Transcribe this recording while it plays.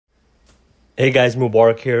Hey guys,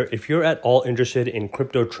 Mubarak here. If you're at all interested in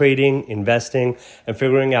crypto trading, investing, and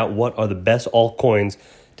figuring out what are the best altcoins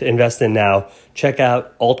to invest in now, check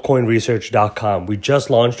out altcoinresearch.com. We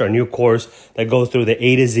just launched our new course that goes through the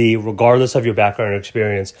A to Z, regardless of your background or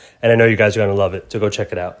experience, and I know you guys are going to love it, so go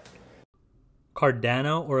check it out.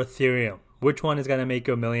 Cardano or Ethereum? Which one is going to make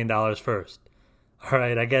you $1 million first? All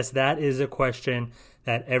right, I guess that is a question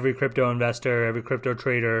that every crypto investor, every crypto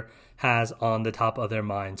trader has on the top of their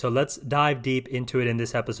mind. So let's dive deep into it in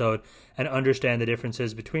this episode and understand the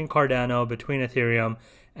differences between Cardano, between Ethereum,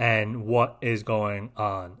 and what is going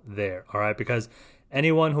on there. All right, because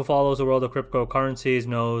anyone who follows the world of cryptocurrencies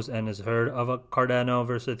knows and has heard of a Cardano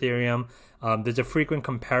versus Ethereum. There's a frequent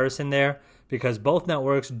comparison there because both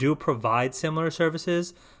networks do provide similar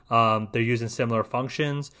services. They're using similar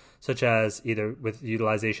functions, such as either with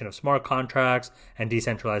utilization of smart contracts and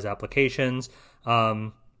decentralized applications.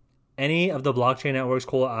 Any of the blockchain network's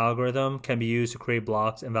core algorithm can be used to create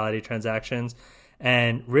blocks and validate transactions.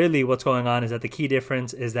 And really what's going on is that the key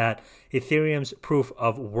difference is that Ethereum's proof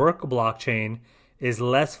of work blockchain is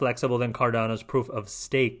less flexible than Cardano's proof of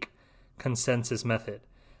stake consensus method.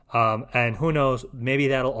 And who knows, maybe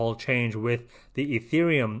that'll all change with the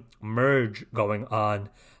Ethereum merge going on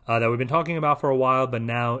that we've been talking about for a while, but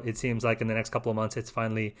now it seems like in the next couple of months, it's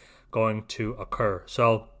finally going to occur.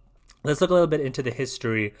 So let's look a little bit into the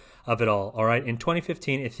history of it all. All right. In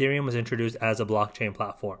 2015, Ethereum was introduced as a blockchain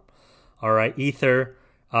platform. All right. Ether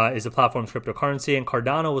is the platform's cryptocurrency, and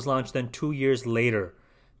Cardano was launched then 2 years later,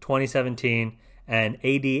 2017, and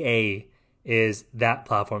ADA is that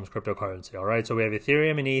platform's cryptocurrency. All right. So we have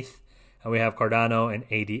Ethereum and ETH, and we have Cardano and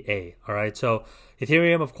ADA. All right. So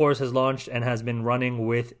Ethereum, of course, has launched and has been running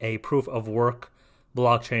with a proof of work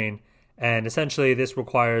blockchain. And essentially, this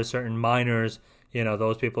requires certain miners, you know,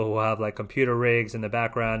 those people who have like computer rigs in the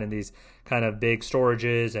background and these kind of big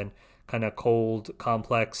storages and kind of cold,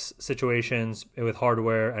 complex situations with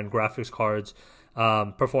hardware and graphics cards,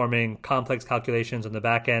 performing complex calculations on the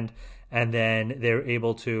back end. And then they're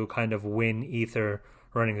able to kind of win Ether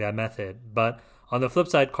running that method. But on the flip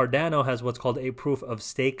side, Cardano has what's called a proof of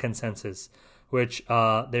stake consensus, which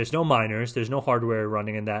there's no miners, there's no hardware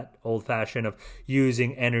running in that old fashion of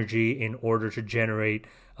using energy in order to generate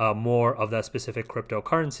more of that specific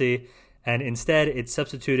cryptocurrency. And instead, it's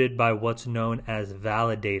substituted by what's known as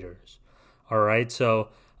validators. All right. So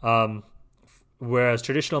whereas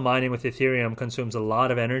traditional mining with Ethereum consumes a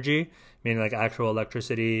lot of energy, meaning like actual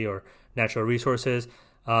electricity or natural resources,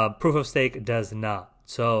 proof of stake does not.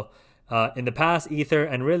 So in the past, Ether,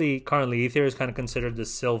 and really currently Ether is kind of considered the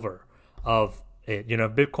silver of it. You know,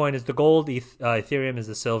 Bitcoin is the gold, Ethereum is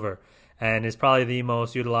the silver, and is probably the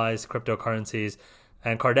most utilized cryptocurrencies.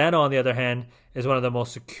 And Cardano, on the other hand, is one of the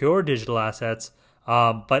most secure digital assets,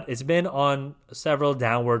 but it's been on several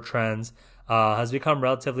downward trends, has become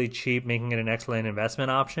relatively cheap, making it an excellent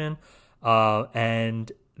investment option.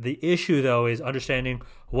 And the issue, though, is understanding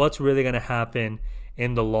what's really going to happen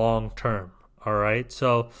in the long term. All right.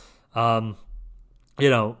 So, you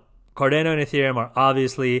know, Cardano and Ethereum are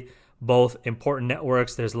obviously both important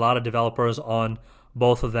networks. There's a lot of developers on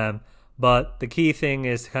both of them. But the key thing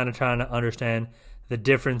is kind of trying to understand the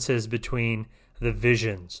differences between the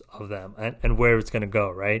visions of them and where it's going to go,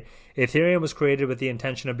 right? Ethereum was created with the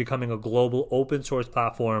intention of becoming a global open source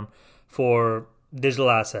platform for digital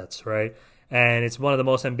assets, right? And it's one of the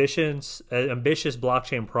most ambitious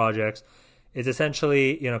blockchain projects. It's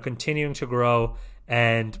essentially, you know, continuing to grow.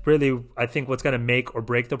 And really, I think what's going to make or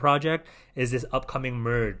break the project is this upcoming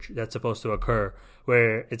merge that's supposed to occur,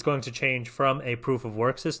 where it's going to change from a proof of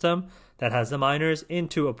work system that has the miners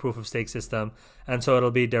into a proof of stake system. And so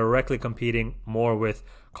it'll be directly competing more with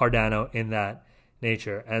Cardano in that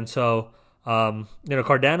nature. And so, you know,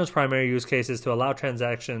 Cardano's primary use case is to allow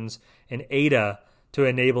transactions in ADA to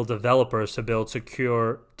enable developers to build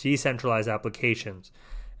secure, decentralized applications.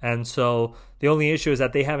 And so the only issue is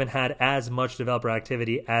that they haven't had as much developer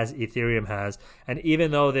activity as Ethereum has. And even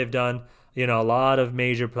though they've done, you know, a lot of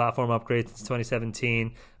major platform upgrades since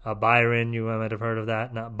 2017, Byron, you might have heard of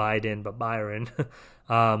that, not Biden, but Byron,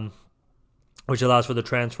 which allows for the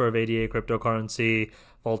transfer of ADA cryptocurrency,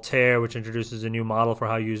 Voltaire, which introduces a new model for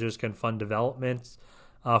how users can fund developments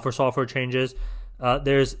for software changes.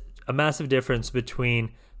 There's a massive difference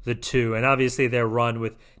between the two, and obviously they're run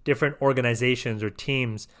with different organizations or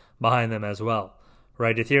teams behind them as well,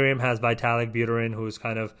 right? Ethereum has Vitalik Buterin, who's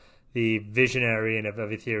kind of the visionary of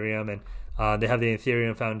Ethereum, and they have the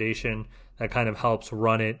Ethereum Foundation that kind of helps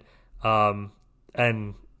run it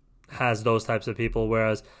and has those types of people,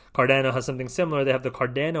 whereas Cardano has something similar. They have the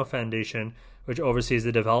Cardano Foundation, which oversees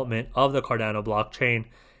the development of the Cardano blockchain,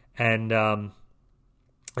 and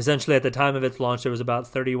essentially at the time of its launch, there was about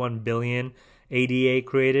 31 billion ADA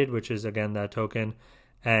created, which is again that token.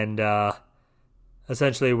 And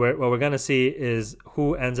essentially what we're going to see is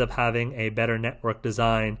who ends up having a better network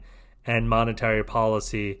design and monetary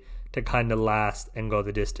policy to kind of last and go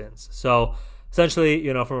the distance. So essentially,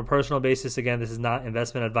 from a personal basis, again, this is not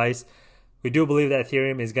investment advice. We do believe that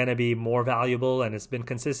Ethereum is going to be more valuable, and it's been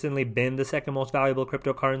consistently been the second most valuable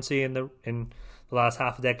cryptocurrency in the last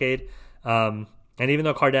half a decade. And even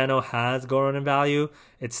though Cardano has grown in value,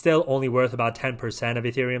 it's still only worth about 10% of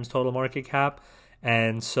Ethereum's total market cap.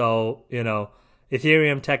 And so,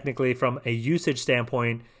 Ethereum technically from a usage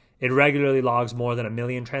standpoint, it regularly logs more than 1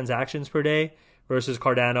 million transactions per day versus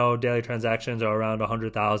Cardano daily transactions are around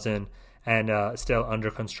 100,000 and still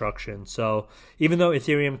under construction. So even though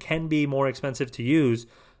Ethereum can be more expensive to use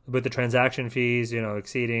with the transaction fees,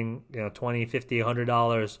 exceeding, $20, $50,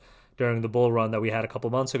 $100 during the bull run that we had a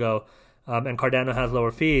couple months ago, and Cardano has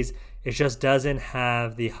lower fees, it just doesn't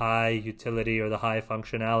have the high utility or the high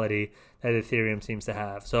functionality that Ethereum seems to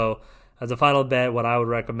have. So as a final bet, what I would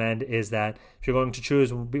recommend is that if you're going to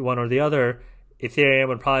choose one or the other, Ethereum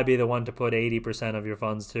would probably be the one to put 80% of your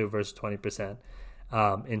funds to versus 20%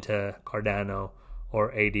 into Cardano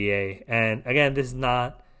or ADA. And again, this is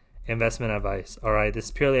not investment advice, all right? This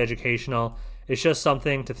is purely educational. It's just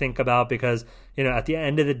something to think about because, at the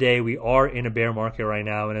end of the day, we are in a bear market right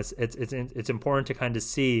now, and it's important to kind of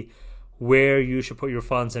see where you should put your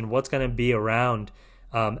funds and what's going to be around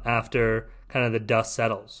after kind of the dust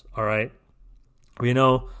settles, all right? We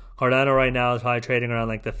know Cardano right now is probably trading around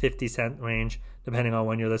like the 50-cent range, depending on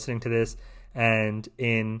when you're listening to this. And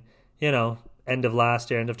in, end of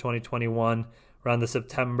last year, end of 2021, around the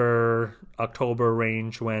September, October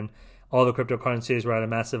range when all the cryptocurrencies were at a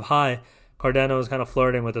massive high, Cardano was kind of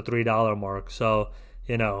flirting with the $3 mark. So,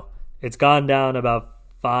 it's gone down about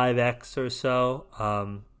 5x or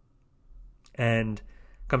so, and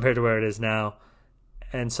compared to where it is now.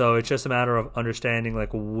 And so it's just a matter of understanding, like,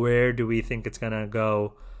 where do we think it's going to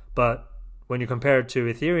go? But when you compare it to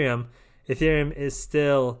Ethereum, Ethereum is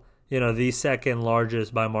still, the second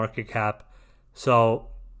largest by market cap. So,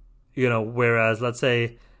 whereas let's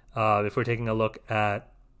say if we're taking a look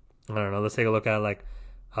at, let's take a look at like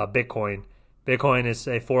Bitcoin. Bitcoin is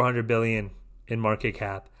say 400 billion in market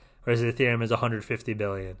cap, whereas Ethereum is 150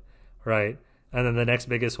 billion, right? And then the next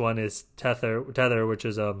biggest one is Tether, which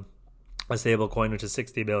is a stable coin, which is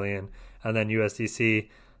 60 billion, and then USDC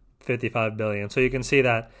 55 billion. So you can see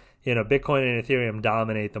that, Bitcoin and Ethereum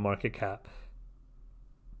dominate the market cap.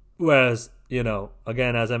 Whereas,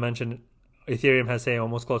 again, as I mentioned, Ethereum has, say,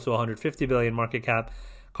 almost close to 150 billion market cap.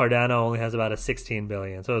 Cardano only has about a 16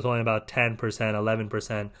 billion. So it's only about 10%,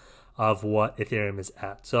 11% of what Ethereum is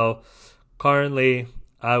at. So currently,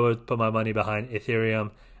 I would put my money behind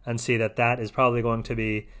Ethereum and see that is probably going to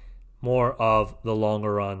be more of the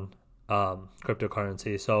longer run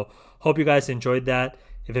cryptocurrency. So hope you guys enjoyed that.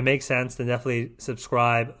 If it makes sense, then definitely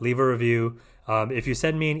subscribe, leave a review. If you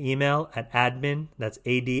send me an email at admin, that's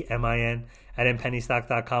ADMIN, at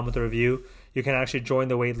mpennystock.com with a review, you can actually join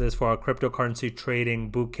the waitlist for our cryptocurrency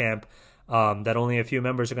trading bootcamp that only a few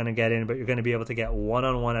members are going to get in, but you're going to be able to get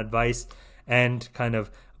one-on-one advice and kind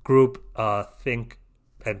of group think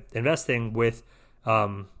and investing with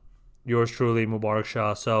yours truly, Mubarak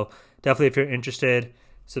Shah. So definitely, if you're interested,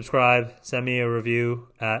 subscribe, send me a review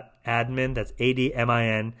at admin, that's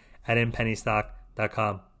ADMIN, at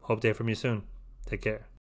mpennystock.com. Hope to hear from you soon. Take care.